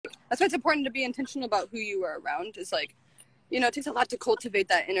that's why it's important to be intentional about who you are around. Is like, it takes a lot to cultivate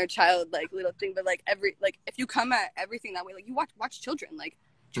that inner child, like, little thing. But like if you come at everything that way, like, you watch children, like,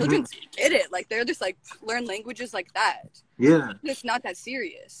 children get it, like, they're just like learn languages like that. Yeah. It's not that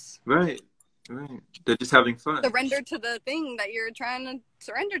serious. Right. They're just having fun. Surrender to the thing that you're trying to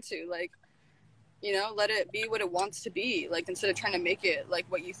surrender to, like, let it be what it wants to be, like, instead of trying to make it like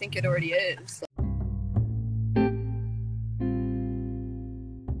what you think it already is.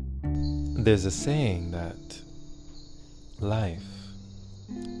 There's a saying that life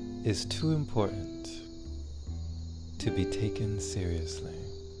is too important to be taken seriously.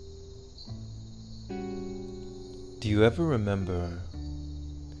 Do you ever remember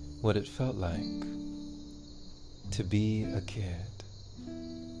what it felt like to be a kid?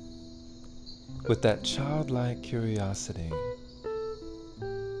 With that childlike curiosity,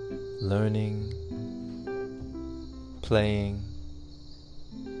 learning, playing,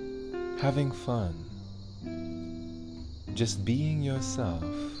 having fun, just being yourself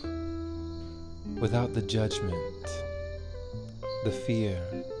without the judgment, the fear,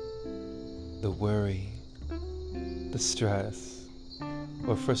 the worry, the stress,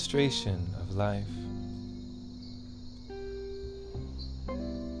 or frustration of life.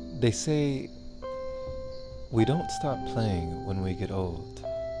 They say we don't stop playing when we get old,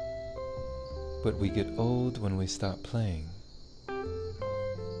 but we get old when we stop playing.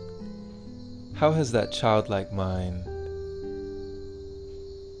 How has that childlike mind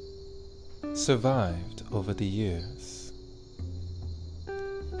survived over the years?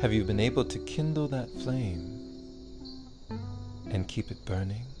 Have you been able to kindle that flame and keep it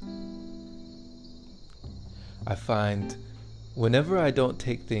burning? I find whenever I don't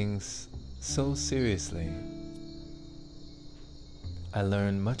take things so seriously, I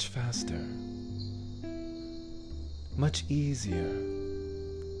learn much faster, much easier,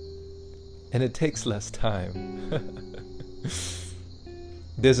 and it takes less time.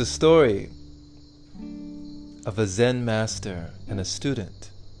 There's a story of a Zen master and a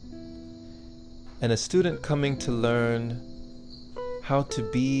student coming to learn how to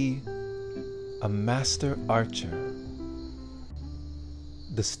be a master archer.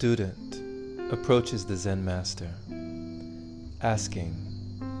 The student approaches the Zen master, asking,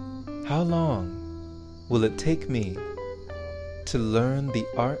 "How long will it take me to learn the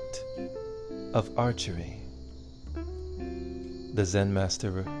art of archery?" The Zen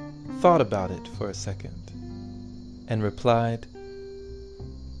master thought about it for a second and replied,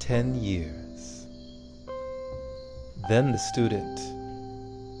 10 years. Then the student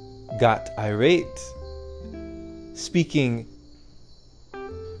got irate, speaking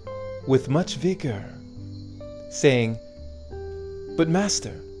with much vigor, saying, "But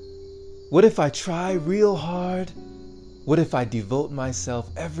master, what if I try real hard? What if I devote myself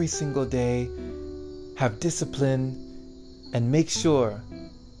every single day, have discipline, and make sure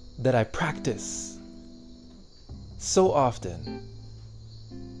that I practice so often,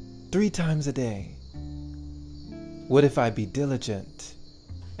 3 times a day? What if I be diligent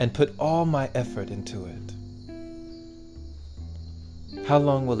and put all my effort into it? How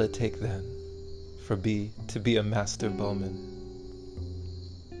long will it take then to be a master bowman?"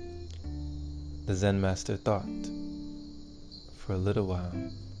 The Zen master thought for a little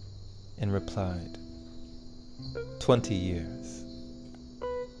while and replied, 20 years.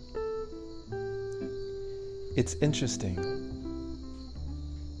 It's interesting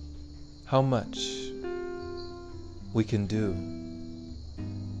how much we can do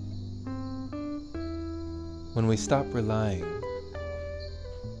when we stop relying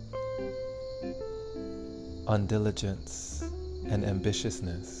on diligence and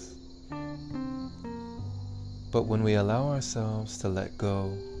ambitiousness, but when we allow ourselves to let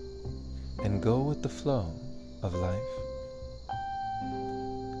go and go with the flow of life,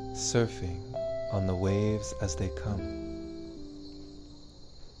 surfing on the waves as they come,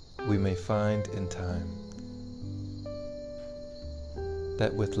 we may find in time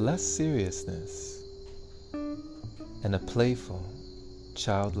that with less seriousness and a playful,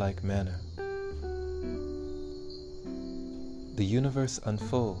 childlike manner, the universe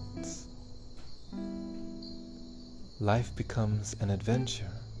unfolds. Life becomes an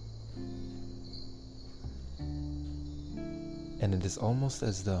adventure, and it is almost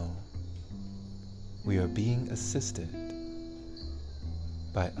as though we are being assisted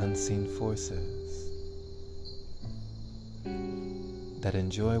by unseen forces that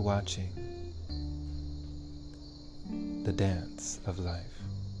enjoy watching the dance of life.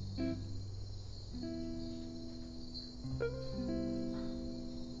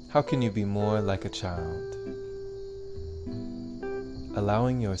 How can you be more like a child?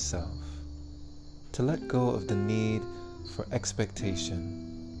 allowing yourself to let go of the need for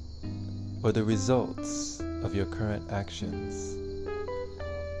expectation or the results of your current actions,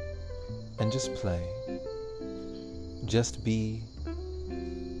 and just play, just be,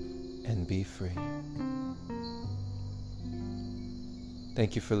 and be free.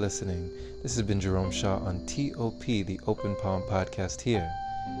 Thank you for listening. This has been Jerome Shaw on TOP, the Open Palm Podcast here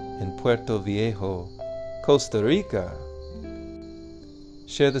in Puerto Viejo, Costa Rica.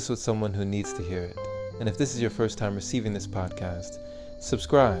 Share this with someone who needs to hear it. And if this is your first time receiving this podcast,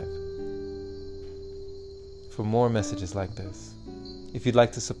 subscribe for more messages like this. If you'd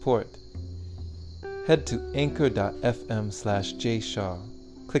like to support, head to anchor.fm/jshaw.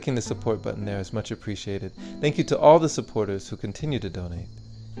 Clicking the support button there is much appreciated. Thank you to all the supporters who continue to donate,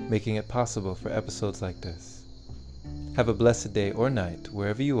 making it possible for episodes like this. Have a blessed day or night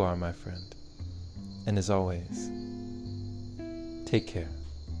wherever you are, my friend. And as always, take care.